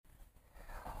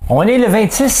On est le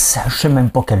 26, je sais même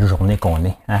pas quelle journée qu'on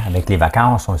est, hein, avec les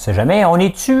vacances, on ne sait jamais. On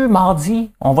est-tu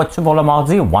mardi? On va-tu pour le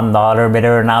mardi? $1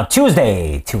 better now.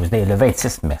 Tuesday, le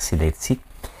 26, merci d'être ici.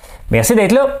 Merci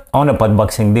d'être là. On n'a pas de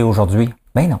Boxing Day aujourd'hui.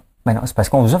 Ben non, c'est parce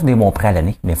qu'on vous offre des bons prêts à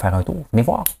l'année. Venez faire un tour, venez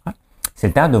voir. Hein. C'est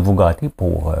le temps de vous gâter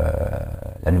pour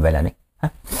la nouvelle année.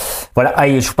 Hein. Voilà,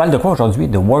 hey, je vous parle de quoi aujourd'hui?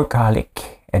 De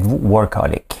workaloiques. Êtes-vous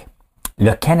workaloique?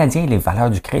 Le Canadien et les valeurs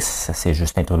du Christ, c'est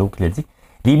Justin Trudeau qui l'a dit.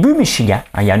 Les buts Michigan,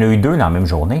 hein, il y en a eu 2 dans la même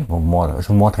journée. Je ne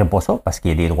vous montrerai pas ça parce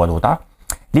qu'il y a des droits d'auteur.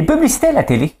 Les publicités à la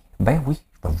télé, ben oui,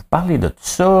 je vais vous parler de tout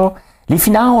ça. Les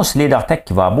finances, LeaderTech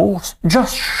qui va à la bourse,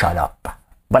 just shut up.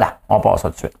 Voilà, on passe ça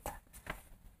tout de suite.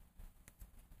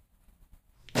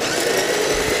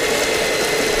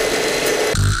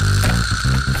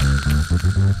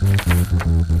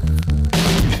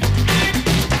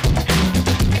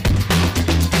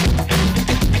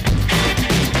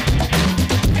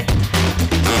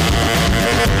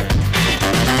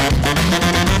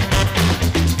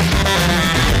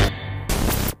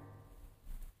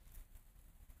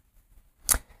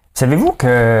 Savez-vous qu'il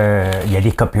y a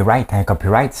des copyrights? Un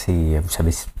copyright, c'est, vous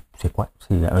savez, c'est quoi?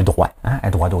 C'est un droit, hein?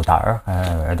 Un droit d'auteur,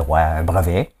 un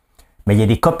brevet. Mais il y a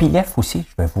des copylefts aussi.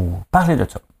 Je vais vous parler de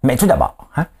ça. Mais tout d'abord,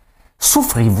 hein?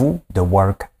 Souffrez-vous de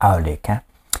workaholic? Hein?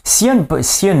 S'il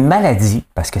y a une maladie,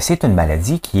 parce que c'est une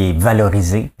maladie qui est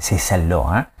valorisée, c'est celle-là.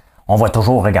 Hein? On va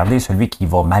toujours regarder celui qui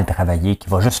va mal travailler, qui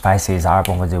va juste faire ses heures,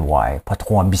 puis on va dire, ouais, pas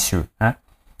trop ambitieux. Hein?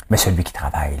 Mais celui qui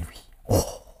travaille, lui,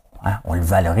 hein? On le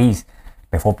valorise.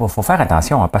 Mais il faut faire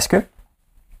attention, hein, parce que,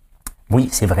 oui,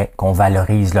 c'est vrai qu'on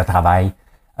valorise le travail.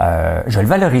 Je le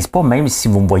valorise pas, même si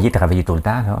vous me voyez travailler tout le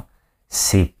temps, là.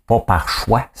 C'est pas par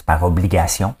choix, c'est par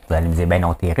obligation. Vous allez me dire, ben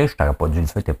non, t'es riche, t'aurais pas dû le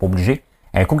faire, t'es pas obligé.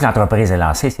 Un coup que l'entreprise est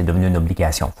lancée, c'est devenu une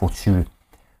obligation.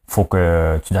 Faut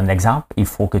que tu donnes l'exemple, il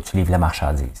faut que tu livres la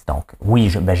marchandise. Donc, oui,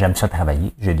 j'aime ça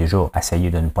travailler. J'ai déjà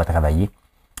essayé de ne pas travailler.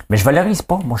 Mais je valorise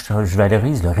pas. Moi, je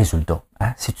valorise le résultat.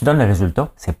 Hein? Si tu donnes le résultat,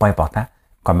 c'est pas important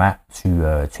comment tu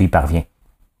y parviens.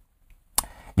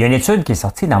 Il y a une étude qui est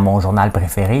sortie dans mon journal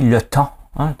préféré, Le Temps,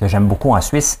 hein, que j'aime beaucoup en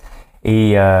Suisse,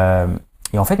 et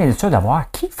ils ont fait une étude à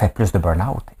voir qui fait plus de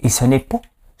burn-out. Et ce n'est pas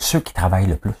ceux qui travaillent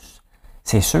le plus,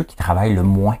 c'est ceux qui travaillent le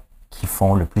moins qui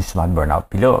font le plus souvent de burn-out.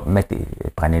 Puis là,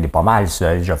 prenez-les pas mal, si vous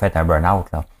avez déjà fait un burn-out,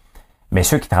 là. Mais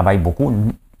ceux qui travaillent beaucoup,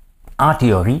 en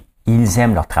théorie, ils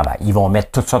aiment leur travail. Ils vont mettre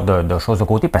toutes sortes de choses de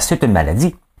côté parce que c'est une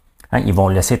maladie. Hein, ils vont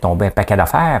laisser tomber un paquet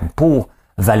d'affaires pour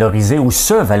valoriser ou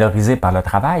se valoriser par le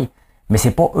travail, mais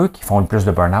c'est pas eux qui font le plus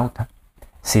de burn-out. Hein.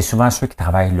 C'est souvent ceux qui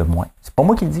travaillent le moins. C'est pas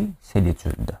moi qui le dis, c'est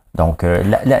l'étude. Donc,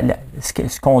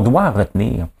 ce qu'on doit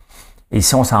retenir, et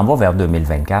si on s'en va vers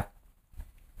 2024,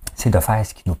 c'est de faire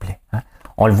ce qui nous plaît. Hein.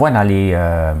 On le voit dans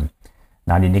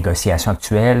les négociations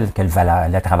actuelles, que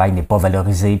le travail n'est pas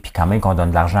valorisé, puis quand même qu'on donne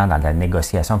de l'argent dans la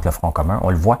négociation avec le Front commun,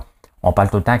 on le voit, on parle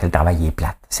tout le temps que le travail est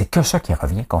plate. C'est que ça qui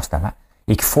revient constamment.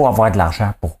 Et qu'il faut avoir de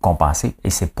l'argent pour compenser. Et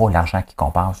c'est pas l'argent qui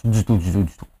compense du tout.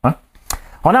 Hein?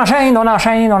 On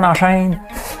enchaîne.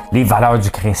 Les valeurs du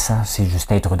Christ, hein, c'est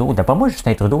Justin Trudeau. D'après moi,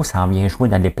 Justin Trudeau s'en vient jouer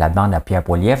dans des plates-bandes à Pierre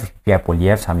Poilievre. Pierre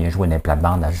Poilievre s'en vient jouer dans des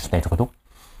plates-bandes à Justin Trudeau.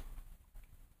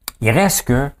 Il reste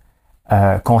que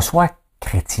qu'on soit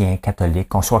chrétien, catholique,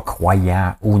 qu'on soit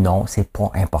croyant ou non, c'est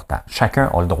pas important. Chacun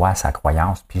a le droit à sa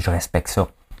croyance, puis je respecte ça.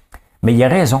 Mais il a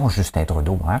raison, Justin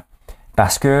Trudeau, hein?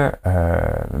 Parce que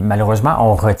malheureusement,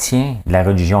 on retient de la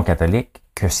religion catholique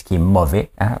que ce qui est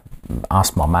mauvais, hein, en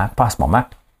ce moment, pas en ce moment,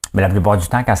 mais la plupart du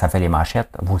temps, quand ça fait les manchettes,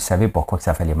 vous savez pourquoi que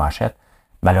ça fait les manchettes,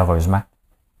 malheureusement.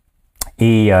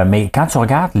 Et mais quand tu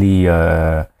regardes les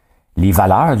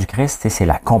valeurs du Christ, c'est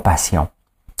la compassion.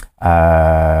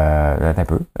 Un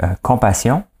peu.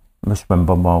 Compassion, je ne peux même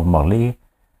pas me relire,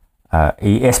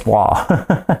 et espoir,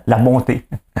 la bonté.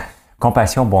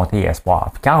 Compassion, bonté et espoir.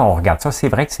 Puis quand on regarde ça, c'est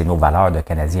vrai que c'est nos valeurs de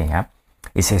Canadiens. Hein?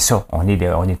 Et c'est ça, on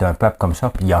est un peuple comme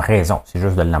ça, puis il a raison. C'est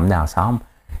juste de l'emmener ensemble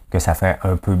que ça fait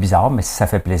un peu bizarre, mais si ça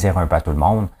fait plaisir un peu à tout le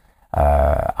monde,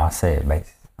 en cette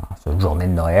journée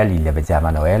de Noël, il l'avait dit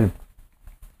avant Noël,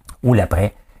 ou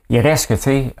l'après, il reste que, tu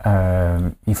sais,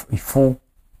 il faut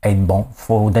être bon, il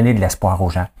faut donner de l'espoir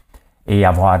aux gens et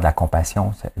avoir de la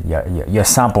compassion. Il y a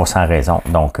 100% raison.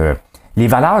 Donc, les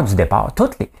valeurs du départ,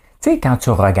 toutes les... Tu sais, quand tu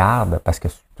regardes, parce que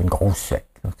c'est une grosse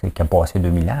secte, là, qui a passé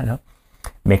 2000 ans, là,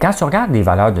 mais quand tu regardes les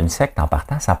valeurs d'une secte en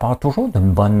partant, ça part toujours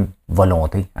d'une bonne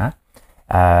volonté. Hein?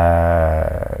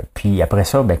 Puis après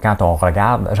ça, ben, quand on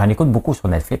regarde, j'en écoute beaucoup sur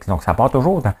Netflix, donc ça part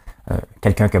toujours dans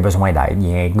quelqu'un qui a besoin d'aide. Il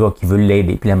y a un gars qui veut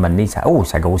l'aider, puis à un moment donné, ça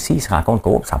grossit, il se rend compte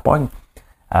que ça pogne.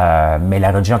 Mais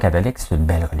la religion catholique, c'est une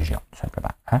belle religion, tout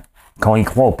simplement. Hein? Qu'on y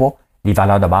croit ou pas, les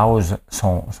valeurs de base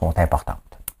sont importantes.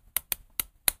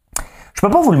 Je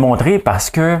peux pas vous le montrer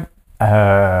parce que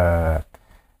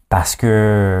parce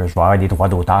que je vais avoir des droits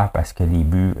d'auteur parce que les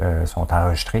buts sont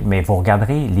enregistrés, mais vous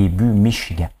regarderez les buts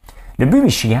Michigan. Le but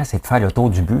Michigan, c'est de faire le tour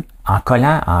du but en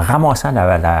collant, en ramassant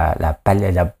la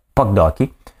puck de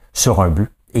hockey sur un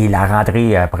but et la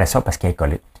rentrer après ça parce qu'elle est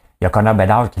collée. Il y a Connor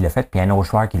Bedard qui l'a fait, puis un autre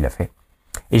joueur qui l'a fait.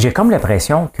 Et j'ai comme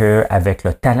l'impression qu'avec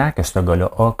le talent que ce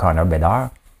gars-là a, Connor Bedard,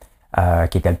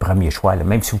 qui était le premier choix, là,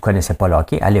 même si vous ne connaissez pas le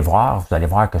hockey, allez voir, vous allez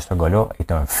voir que ce gars-là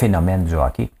est un phénomène du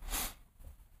hockey.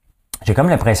 J'ai comme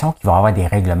l'impression qu'il va y avoir des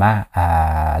règlements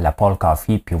à la Paul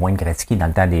Coffey puis Wayne Gretzky dans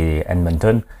le temps des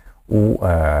Edmonton, ou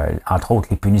entre autres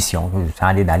les punitions, sans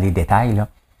aller dans les détails. Là.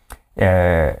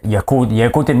 Il y a un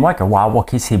côté de moi que wow,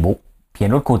 ok, c'est beau. Puis il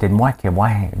y a un autre côté de moi que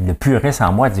ouais, le puriste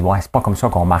en moi dit ouais, c'est pas comme ça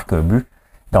qu'on marque un but.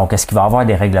 Donc, est-ce qu'il va y avoir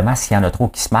des règlements s'il y en a trop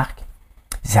qui se marquent?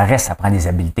 Ça reste, ça prend des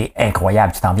habiletés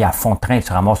incroyables. Tu t'en viens à fond de train,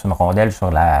 tu ramasses une rondelle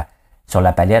sur la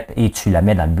palette et tu la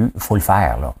mets dans le but. Il faut le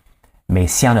faire, là. Mais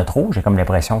s'il y en a trop, j'ai comme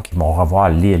l'impression qu'ils vont revoir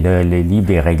le livre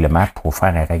des règlements pour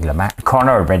faire un règlement.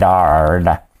 Connor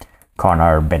Bedard.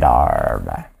 Connor Bedard.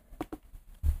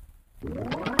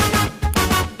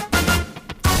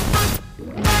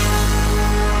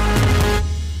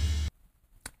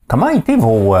 Comment a été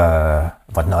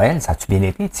votre Noël? Ça a-tu bien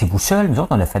été? C'est vous seul? Nous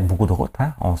autres, on a fait beaucoup de routes.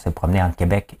 Hein? On s'est promené entre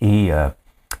Québec et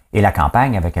la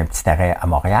campagne avec un petit arrêt à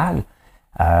Montréal.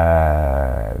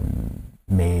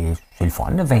 Mais c'est le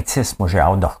fun. Le 26, moi, j'ai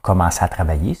hâte de recommencer à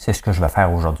travailler. C'est ce que je vais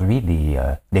faire aujourd'hui,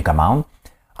 des commandes.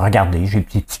 Regardez, j'ai des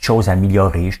petites choses à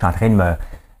améliorer. Je suis en train de moi,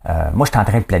 je suis en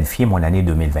train de planifier mon année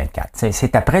 2024.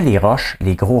 C'est après les rushs,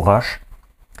 les gros rushs.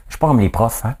 Je suis pas comme les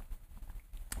profs, hein,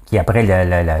 qui après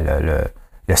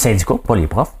le syndicat, pas les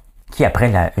profs, qui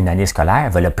après une année scolaire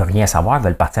veulent plus rien savoir,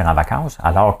 veulent partir en vacances,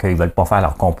 alors qu'ils veulent pas faire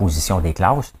leur composition des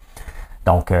classes.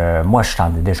 Donc, moi, je suis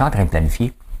déjà en train de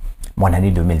planifier mon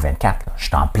année 2024. Là. Je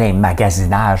suis en plein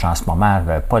magasinage en ce moment,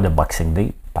 pas de Boxing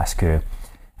Day, parce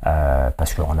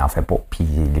qu'on n'en fait pas. Puis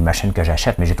les machines que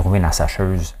j'achète, mais j'ai trouvé une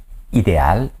assacheuse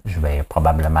idéale. Je vais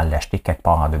probablement l'acheter quelque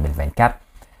part en 2024.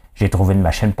 J'ai trouvé une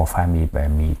machine pour faire mes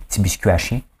petits biscuits à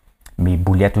chien, mes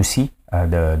boulettes aussi, mes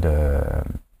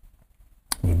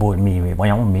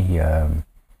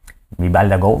balles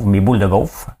de golf, mes boules de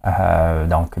golf,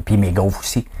 donc puis mes gaufres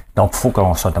aussi. Donc, il faut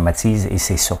qu'on s'automatise et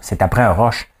c'est ça. C'est après un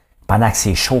rush, pendant que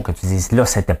c'est chaud, que tu dises là,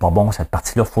 c'était pas bon, cette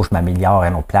partie-là, il faut que je m'améliore à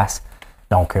une autre place.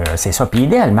 Donc, c'est ça. Puis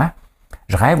idéalement,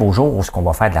 je rêve au jour où on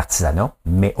va faire de l'artisanat,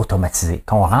 mais automatisé.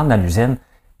 Qu'on rentre dans l'usine,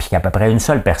 puis qu'il y a à peu près une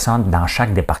seule personne dans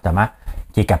chaque département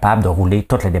qui est capable de rouler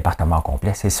tout le département au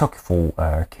complet. C'est ça qu'il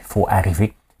faut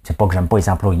arriver. C'est pas que j'aime pas les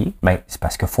employés, mais c'est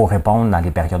parce qu'il faut répondre dans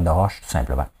les périodes de rush, tout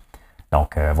simplement.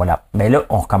 Donc, voilà. Mais là,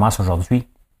 on recommence aujourd'hui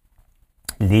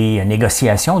les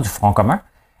négociations du Front commun.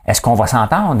 Est-ce qu'on va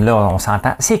s'entendre? Là, on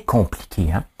s'entend. C'est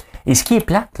compliqué, hein? Et ce qui est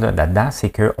plate là-dedans, c'est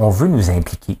qu'on veut nous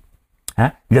impliquer.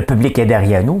 Hein? Le public est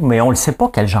derrière nous, mais on ne sait pas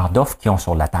quel genre d'offres qu'ils ont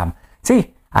sur la table. Tu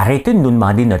sais, arrêtez de nous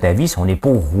demander notre avis si on est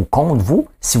pour ou contre vous,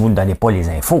 si vous ne donnez pas les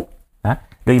infos. Hein?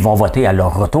 Là, ils vont voter à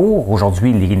leur retour.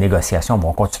 Aujourd'hui, les négociations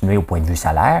vont continuer au point de vue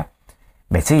salaire.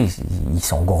 Mais tu sais, ils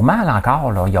sont gourmands là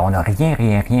encore. Là. On n'a rien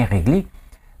réglé.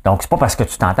 Donc, c'est pas parce que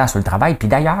tu t'entends sur le travail. Puis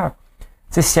d'ailleurs,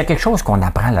 tu sais, s'il y a quelque chose qu'on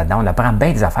apprend là-dedans, on apprend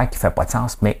bien des affaires qui ne font pas de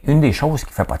sens. Mais une des choses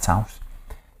qui ne fait pas de sens,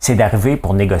 c'est d'arriver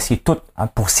pour négocier tout, hein,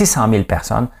 pour 600 000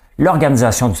 personnes,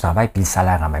 l'organisation du travail puis le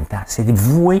salaire en même temps. C'est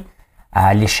voué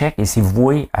à l'échec et c'est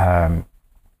voué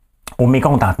au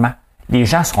mécontentement. Les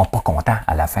gens ne seront pas contents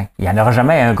à la fin. Il n'y en aura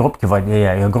jamais un groupe qui va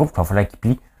falloir qu'il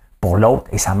plie pour l'autre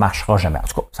et ça ne marchera jamais. En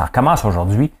tout cas, ça recommence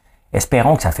aujourd'hui.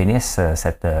 Espérons que ça finisse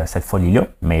cette folie-là,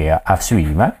 mais à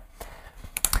suivre. Hein?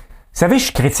 Vous savez, je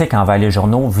suis critique envers les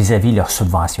journaux vis-à-vis de leurs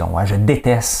subventions. Hein? Je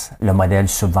déteste le modèle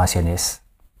subventionniste.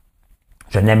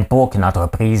 Je n'aime pas qu'une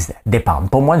entreprise dépende.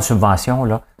 Pour moi, une subvention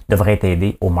là, devrait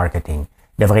t'aider au marketing,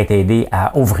 devrait t'aider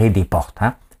à ouvrir des portes.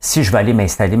 Hein? Si je veux aller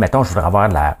m'installer, mettons, je voudrais avoir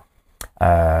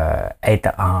être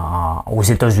aux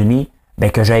États-Unis, ben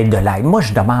que j'aille de l'aide. Moi,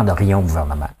 je demande rien au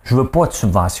gouvernement. Je veux pas de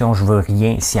subvention, je veux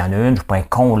rien. S'il y en a une, je suis pas un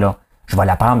con, là. Je vais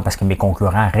la prendre parce que mes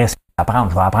concurrents restent à prendre.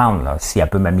 Je vais la prendre, là, si elle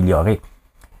peut m'améliorer.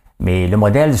 Mais le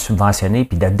modèle subventionné,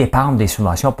 puis de dépendre des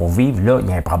subventions pour vivre, là, il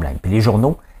y a un problème. Puis les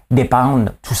journaux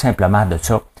dépendent tout simplement de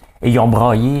ça. Et ils ont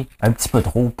braillé un petit peu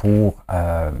trop pour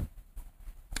dans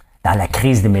la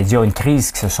crise des médias, une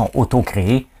crise qui se sont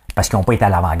auto-créées parce qu'ils n'ont pas été à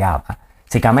l'avant-garde. Hein.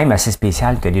 C'est quand même assez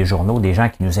spécial que les journaux, des gens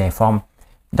qui nous informent,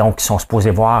 donc qui sont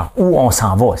supposés voir où on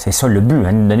s'en va. C'est ça le but,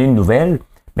 hein, de nous donner une nouvelle,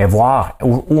 mais voir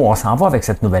où on s'en va avec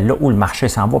cette nouvelle-là, où le marché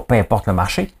s'en va, peu importe le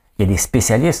marché. Il y a des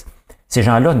spécialistes. Ces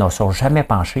gens-là ne sont jamais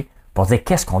penchés pour dire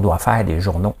qu'est-ce qu'on doit faire des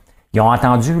journaux. Ils ont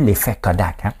entendu l'effet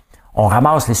Kodak. Hein. On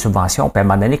ramasse les subventions, puis à un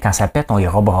moment donné, quand ça pète, on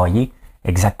ira brailler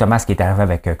exactement ce qui est arrivé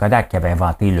avec Kodak, qui avait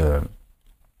inventé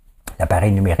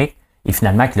l'appareil numérique, et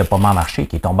finalement, qui n'a pas mal marché,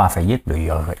 qui est tombé en faillite. Là,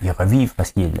 ils revivent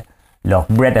parce que leur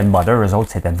bread and butter, eux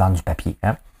autres, c'était de vendre du papier.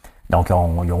 Hein? Donc, ils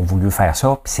ont voulu faire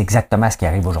ça, puis c'est exactement ce qui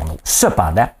arrive aux journaux.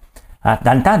 Cependant, hein,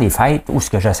 dans le temps des fêtes, où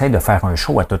ce que j'essaie de faire un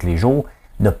show à tous les jours,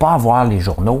 ne pas avoir les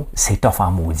journaux, c'est tough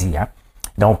en maudit. Hein?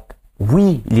 Donc,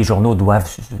 oui, les journaux doivent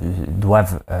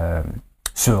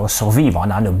survivre.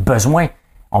 On en a besoin.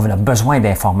 On a besoin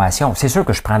d'informations. C'est sûr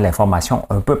que je prends de l'information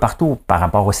un peu partout par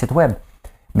rapport au site web.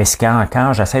 Mais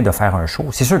quand j'essaie de faire un show,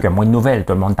 c'est sûr qu'il y a moins de nouvelles,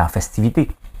 tout le monde est en festivité.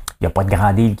 Il n'y a pas de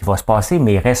grand deal qui va se passer,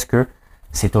 mais il reste que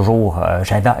c'est toujours...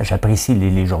 j'apprécie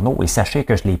les journaux et sachez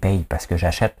que je les paye parce que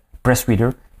j'achète Press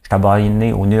Reader, je suis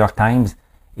abonné au New York Times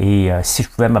et si je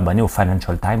pouvais m'abonner au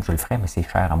Financial Times, je le ferais, mais c'est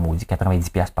cher à maudit,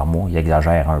 90$ par mois, il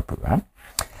exagère un peu. Hein?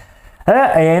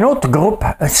 Et un autre groupe,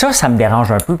 ça me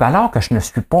dérange un peu, alors que je ne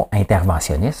suis pas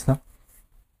interventionniste. Là.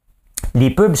 Les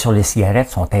pubs sur les cigarettes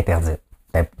sont interdites.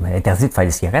 Interdit de faire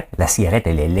des cigarettes. La cigarette,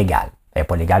 elle est légale. Elle n'est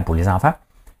pas légale pour les enfants.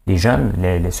 Les jeunes,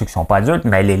 ceux qui ne sont pas adultes,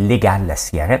 mais elle est légale, la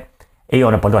cigarette. Et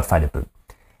on n'a pas le droit de faire de pub.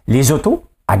 Les autos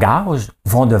à gaz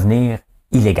vont devenir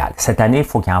illégales. Cette année, il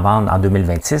faut qu'ils en vendent en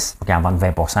 2026, il faut qu'ils en vendent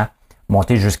 20%,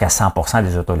 monter jusqu'à 100%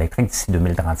 des autos électriques d'ici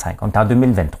 2035. On est en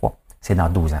 2023. C'est dans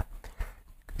 12 ans.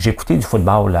 J'ai écouté du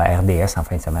football à RDS en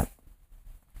fin de semaine.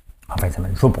 Je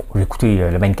ne sais pas. J'ai écouté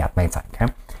le 24-25. Hein.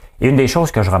 Et une des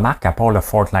choses que je remarque, à part le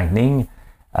Fort Lightning,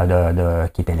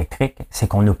 qui est électrique, c'est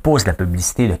qu'on nous pose la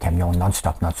publicité de camions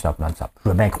non-stop. Je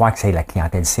veux bien croire que c'est la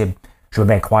clientèle cible. Je veux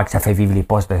bien croire que ça fait vivre les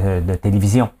postes de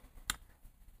télévision.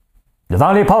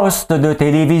 Devant les postes de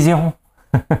télévision,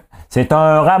 c'est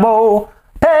un rabot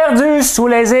perdu sous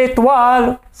les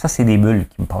étoiles. Ça, c'est des bulles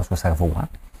qui me passent au cerveau.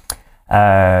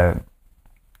 Hein?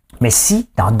 Mais si,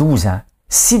 dans 12 ans,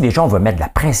 si déjà on veut mettre de la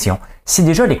pression, si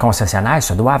déjà les concessionnaires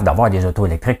se doivent d'avoir des autos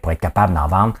électriques pour être capables d'en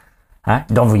vendre, hein,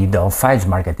 donc ils doivent faire du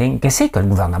marketing, qu'est-ce que le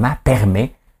gouvernement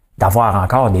permet d'avoir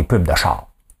encore des pubs de char?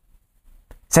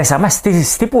 Sincèrement,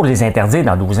 si t'es pour les interdire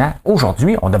dans 12 ans,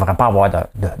 aujourd'hui, on ne devrait pas avoir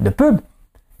de pub.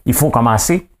 Il faut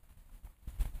commencer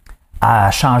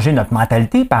à changer notre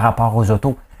mentalité par rapport aux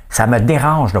autos. Ça me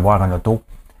dérange de voir une auto,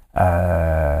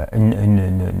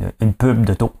 une pub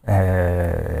d'auto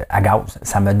à gaz.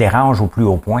 Ça me dérange au plus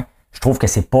haut point. Je trouve que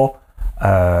c'est pas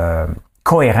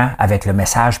cohérent avec le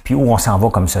message puis où on s'en va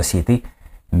comme société.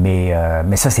 Mais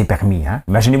ça, c'est permis. Hein?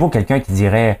 Imaginez-vous quelqu'un qui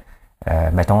dirait,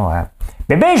 mettons,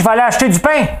 bébé, je vais aller acheter du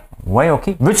pain. Oui,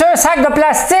 OK. Veux-tu un sac de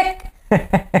plastique?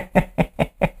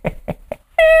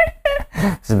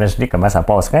 Vous imaginez comment ça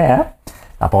passerait, hein?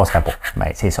 Ça passerait pas.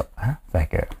 Mais c'est ça. Hein? Fait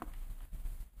que... Qu'est-ce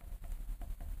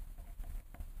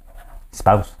qui se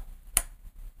passe?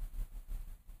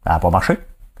 Ça n'a pas marché.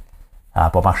 Ça n'a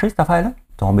pas marché, cette affaire-là.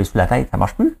 Tombé sous la tête, ça ne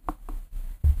marche plus.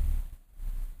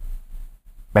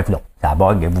 Ben, non, ça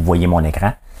bug. Vous voyez mon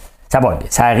écran. Ça bug.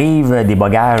 Ça arrive, des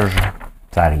bugages.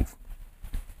 Ça arrive.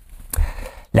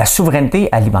 La souveraineté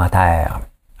alimentaire.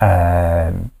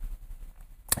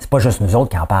 C'est pas juste nous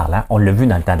autres qui en parlent. Hein? On l'a vu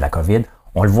dans le temps de la COVID.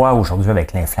 On le voit aujourd'hui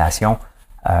avec l'inflation,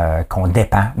 qu'on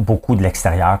dépend beaucoup de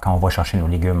l'extérieur quand on va chercher nos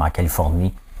légumes en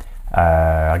Californie.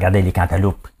 Regardez les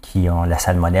cantaloupes qui ont la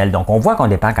salmonelle. Donc, on voit qu'on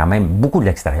dépend quand même beaucoup de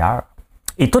l'extérieur.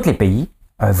 Et tous les pays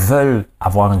veulent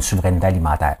avoir une souveraineté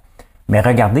alimentaire. Mais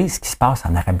regardez ce qui se passe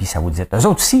en Arabie Saoudite. Eux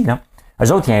autres aussi, là.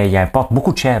 Eux autres, ils importent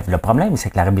beaucoup de chèvres. Le problème, c'est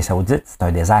que l'Arabie Saoudite, c'est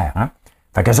un désert. Hein?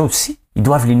 Fait qu'eux autres aussi, ils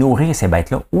doivent les nourrir, ces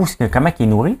bêtes-là. Comment ils les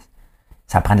nourrissent?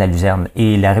 Ça prend de la luzerne.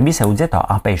 Et l'Arabie Saoudite a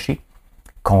empêché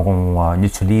qu'on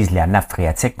utilise la nappe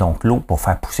phréatique, donc l'eau, pour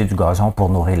faire pousser du gazon pour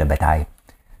nourrir le bétail.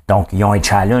 Donc, ils ont un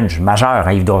challenge majeur.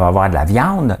 Hein? Ils doivent avoir de la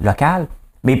viande locale,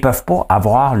 mais ils ne peuvent pas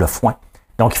avoir le foin.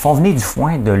 Donc, ils font venir du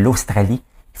foin de l'Australie.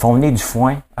 Ils font venir du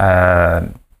foin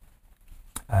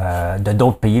de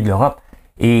d'autres pays de l'Europe.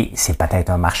 Et c'est peut-être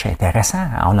un marché intéressant.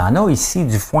 On en a ici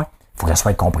du foin. Il faut que ça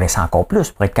soit compressé encore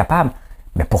plus pour être capable.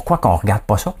 Mais pourquoi qu'on ne regarde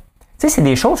pas ça? Tu sais, c'est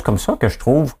des choses comme ça que je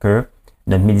trouve que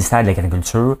notre ministère de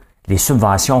l'Agriculture, les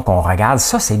subventions qu'on regarde,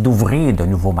 ça, c'est d'ouvrir de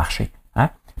nouveaux marchés, hein,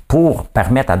 pour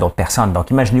permettre à d'autres personnes. Donc,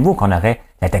 imaginez-vous qu'on aurait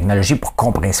la technologie pour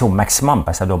compresser au maximum,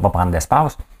 parce que ça ne doit pas prendre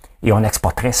d'espace, et on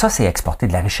exporterait. Ça, c'est exporter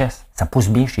de la richesse. Ça pousse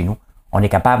bien chez nous. On est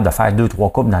capable de faire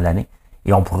 2-3 coupes dans l'année,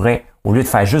 et on pourrait, au lieu de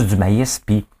faire juste du maïs,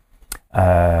 puis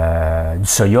du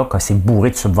soya, que c'est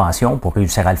bourré de subventions pour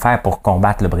réussir à le faire pour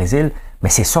combattre le Brésil, mais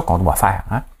c'est ça qu'on doit faire,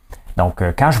 hein. Donc,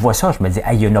 quand je vois ça, je me dis,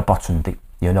 hey, il y a une opportunité.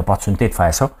 Il y a une opportunité de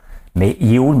faire ça. Mais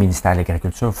il est où le ministère de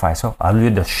l'Agriculture pour faire ça? Au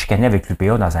lieu de se chicaner avec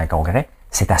l'UPA dans un congrès,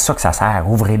 c'est à ça que ça sert,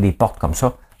 ouvrir des portes comme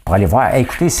ça, pour aller voir, hey,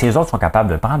 écoutez, si les autres sont capables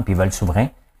de le prendre, puis ils veulent être souverains,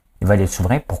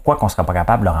 pourquoi qu'on ne serait pas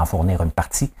capable de leur en fournir une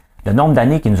partie? Le nombre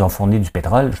d'années qu'ils nous ont fourni du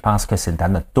pétrole, je pense que c'est dans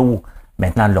notre taux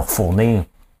maintenant de leur fournir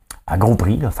à gros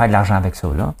prix, là, faire de l'argent avec ça.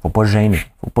 Là. Faut pas se gêner.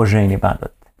 Faut pas se gêner pendant.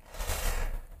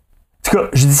 En tout cas,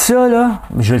 je dis ça, là,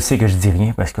 mais je le sais que je dis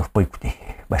rien parce que je ne peux pas écouter.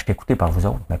 Ben, je t'ai écouté par vous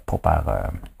autres, mais pas par...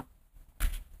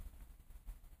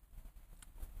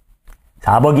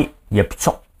 Ça a bugué. Il n'y a plus de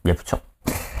son. Il n'y a plus de son.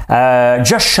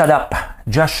 Just shut up.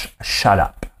 Just shut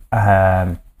up.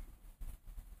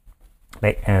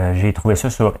 J'ai trouvé ça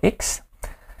sur X.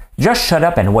 Just shut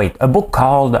up and wait. A book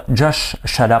called Just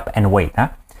shut up and wait. Hein?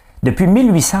 Depuis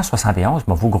 1871,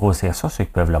 je vais vous grossir ça, ceux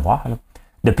qui peuvent le voir, là.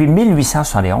 Depuis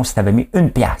 1871, si tu avais mis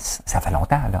une pièce, ça fait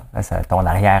longtemps, là, ton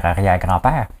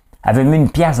arrière-arrière-grand-père avait mis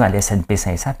une pièce dans le S&P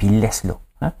 500, puis il laisse là.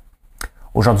 Hein?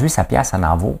 Aujourd'hui, sa pièce,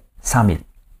 en vaut 100 000.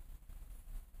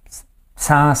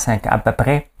 105, à peu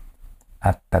près,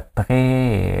 un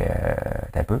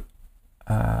peu,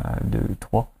 2,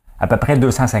 3, à peu près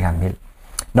 250 000.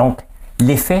 Donc,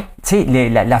 l'effet, tu sais,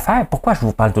 l'affaire, pourquoi je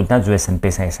vous parle tout le temps du S&P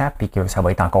 500, puis que ça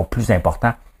va être encore plus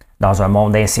important dans un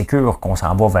monde insécure qu'on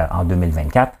s'en va vers en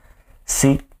 2024,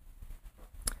 c'est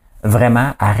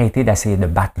vraiment arrêter d'essayer de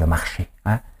battre le marché.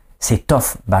 Hein? C'est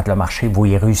tough battre le marché, vous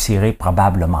y réussirez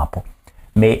probablement pas.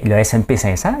 Mais le S&P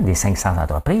 500, des 500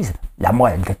 entreprises,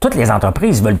 toutes les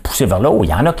entreprises veulent pousser vers le haut. Il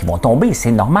y en a qui vont tomber,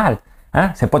 c'est normal.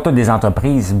 Hein? Ce n'est pas toutes des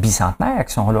entreprises bicentenaires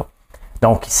qui sont là.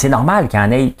 Donc, c'est normal qu'il y en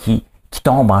ait qui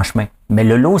tombent en chemin. Mais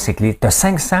le lot, c'est que tu as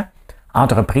 500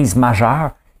 entreprises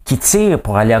majeures qui tirent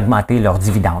pour aller augmenter leurs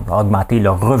dividendes, augmenter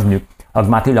leurs revenus,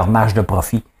 augmenter leur marge de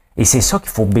profit. Et c'est ça qu'il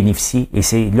faut bénéficier. Et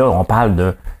c'est là, on parle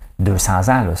de 200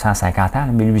 ans, là, 150 ans,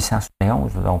 là,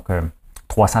 1871, donc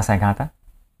 350 ans.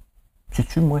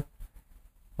 Sais-tu, moi?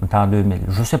 On est en 2000.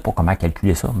 Je ne sais pas comment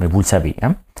calculer ça, mais vous le savez.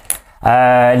 Hein?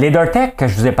 L'Edertech, que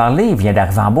je vous ai parlé, il vient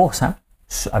d'arriver en bourse, hein,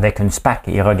 avec une SPAC.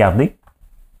 Et regardez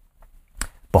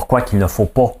pourquoi qu'il ne faut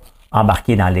pas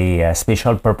embarquer dans les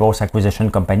Special Purpose Acquisition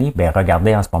Company. Bien,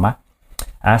 regardez en ce moment.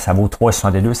 Hein, ça vaut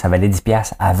 3,62, ça valait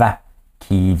 10$ avant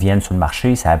qu'ils viennent sur le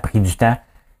marché. Ça a pris du temps.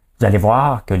 Vous allez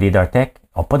voir que l'Edertech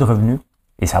n'a pas de revenus.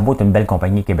 Et ça vaut une belle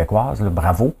compagnie québécoise. Là,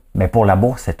 bravo. Mais pour la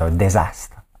bourse, c'est un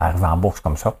désastre. Arriver en bourse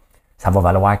comme ça, ça va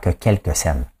valoir que quelques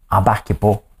cents. Embarquez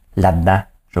pas là-dedans,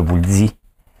 je vous le dis.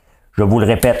 Je vous le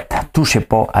répète, touchez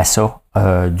pas à ça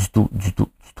du tout.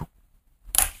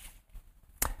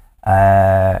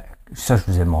 Ça, je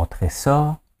vous ai montré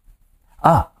ça.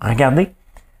 Ah, regardez,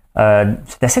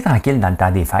 c'est assez tranquille dans le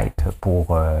temps des fêtes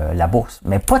pour la bourse,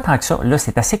 mais pas tant que ça. Là,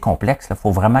 c'est assez complexe, il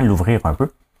faut vraiment l'ouvrir un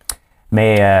peu.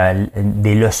 Mais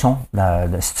des leçons,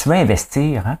 si tu veux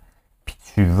investir, hein,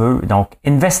 tu veux. Donc,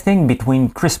 investing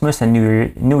between Christmas and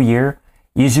New Year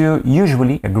is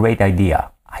usually a great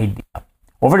idea.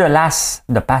 Over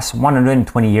the past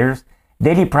 120 years,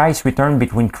 daily price return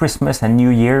between Christmas and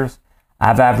New Year's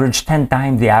have averaged 10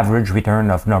 times the average return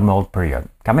of normal period.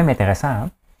 Quand même intéressant, hein?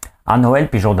 En Noël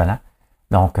puis jour de l'an.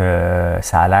 Donc,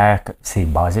 ça a l'air que c'est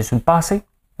basé sur le passé.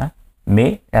 Hein?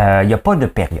 Mais il n'y a pas de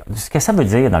période. Ce que ça veut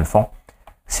dire, dans le fond,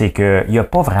 c'est qu'il n'y a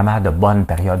pas vraiment de bonne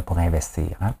période pour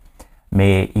investir. Hein?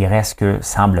 Mais il reste que,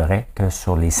 semblerait que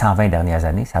sur les 120 dernières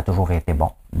années, ça a toujours été bon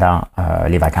dans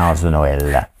les vacances de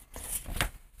Noël.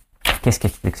 Qu'est-ce qui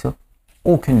explique ça?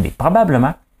 Aucune idée.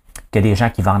 Probablement qu'il y a des gens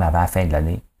qui vendent avant la fin de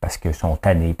l'année parce qu'ils sont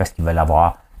tannés, parce qu'ils veulent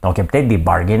avoir. Donc, il y a peut-être des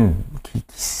bargains qui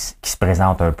se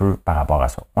présentent un peu par rapport à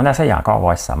ça. On essaye encore de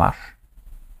voir si ça marche.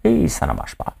 Et ça ne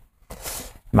marche pas.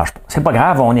 Ça ne marche pas. C'est pas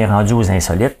grave, on est rendu aux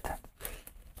insolites.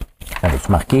 Avais-tu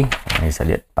marqué?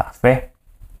 Insolites, parfait.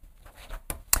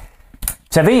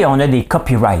 Vous savez, on a des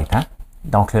copyrights. Hein?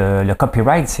 Donc, le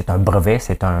copyright, c'est un brevet,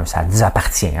 ça nous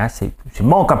appartient. Hein? C'est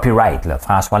mon copyright, là.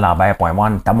 François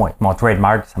Lambert.1, c'est à moi. Mon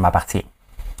trademark, ça m'appartient.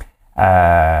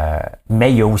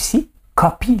 Mais il y a aussi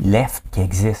copyleft qui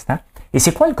existe. Hein? Et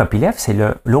c'est quoi le copyleft? C'est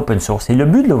l'open source. Et le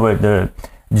but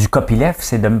du copyleft,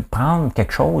 c'est de prendre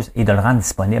quelque chose et de le rendre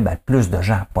disponible à plus de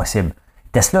gens possible.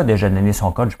 Tesla a déjà donné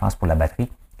son code, je pense, pour la batterie,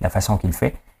 la façon qu'il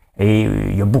fait. Et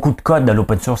il y a beaucoup de codes de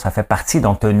l'open source, ça fait partie.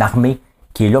 Donc, tu as une armée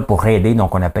qui est là pour aider,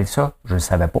 donc on appelle ça, je ne le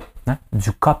savais pas, hein,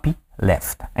 du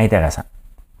copyleft. Intéressant.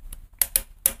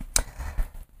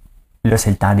 Là, c'est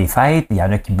le temps des fêtes, il y en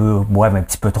a qui boivent un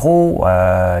petit peu trop,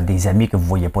 des amis que vous ne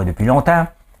voyez pas depuis longtemps,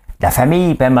 la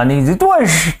famille, puis à un moment donné, ils disent « Toi,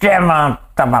 je t'aime en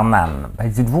tabarnane ». Ben,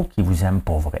 dites-vous qu'ils vous aiment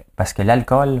pour vrai, parce que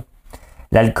l'alcool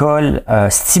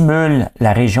stimule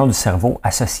la région du cerveau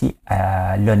associée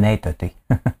à l'honnêteté.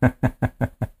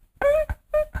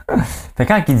 Fait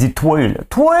quand il dit toi,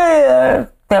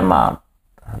 t'aimes,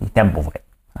 il t'aime pour vrai.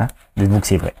 Hein? Dites-vous que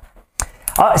c'est vrai.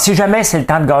 Ah, si jamais c'est le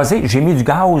temps de gazer, j'ai mis du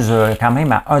gaz quand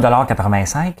même à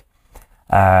 1,85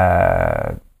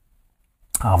 $.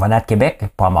 En venant de Québec,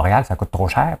 pas à Montréal, ça coûte trop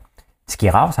cher. Ce qui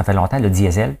est rare, ça fait longtemps, le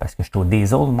diesel, parce que je suis au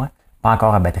diesel, moi, pas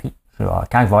encore à batterie.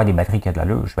 Quand il va y avoir des batteries qui ont de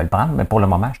l'allure, je vais le prendre, mais pour le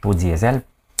moment, je suis au diesel.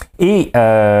 Et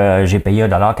j'ai payé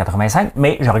 1,85 $,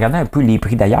 mais je regardais un peu les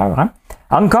prix d'ailleurs. Hein.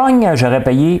 Hong Kong, j'aurais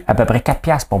payé à peu près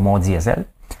 4 $ pour mon diesel.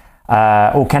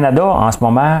 Au Canada, en ce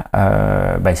moment,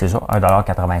 ben c'est ça,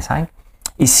 1,85 $.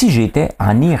 Et si j'étais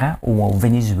en Iran ou au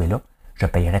Venezuela, je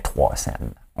payerais 3 cents.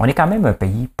 On est quand même un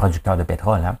pays producteur de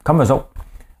pétrole, hein, comme eux autres.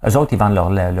 Eux autres, ils vendent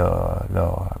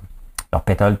leur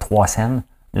pétrole 3 cents.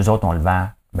 Nous autres, on le vend,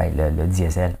 ben, le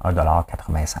diesel, 1,85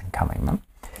 $ quand même. Hein.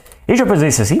 Et je peux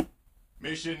dire ceci.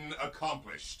 Mission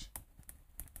accomplished.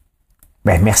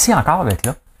 Ben, merci encore d'être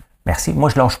là. Merci. Moi,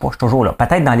 je ne lâche pas, je suis toujours là.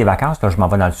 Peut-être dans les vacances, là, je m'en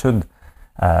vais dans le sud.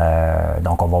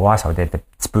 Donc, on va voir, ça va être un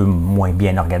petit peu moins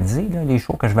bien organisé, là, les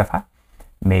shows que je vais faire.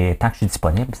 Mais tant que je suis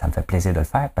disponible, ça me fait plaisir de le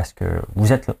faire parce que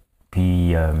vous êtes là.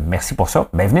 Puis, merci pour ça.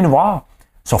 Ben, venez nous voir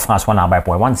sur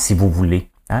françoislambert.one si vous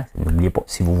voulez. Hein? N'oubliez pas,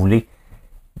 si vous voulez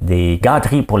des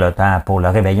gâteries pour le temps, pour le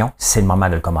réveillon, c'est le moment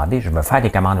de le commander. Je vais faire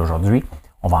des commandes aujourd'hui.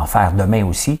 On va en faire demain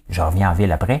aussi. Je reviens en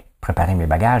ville après, préparer mes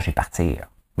bagages et partir.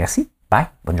 Merci. Bye.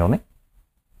 Bonne journée.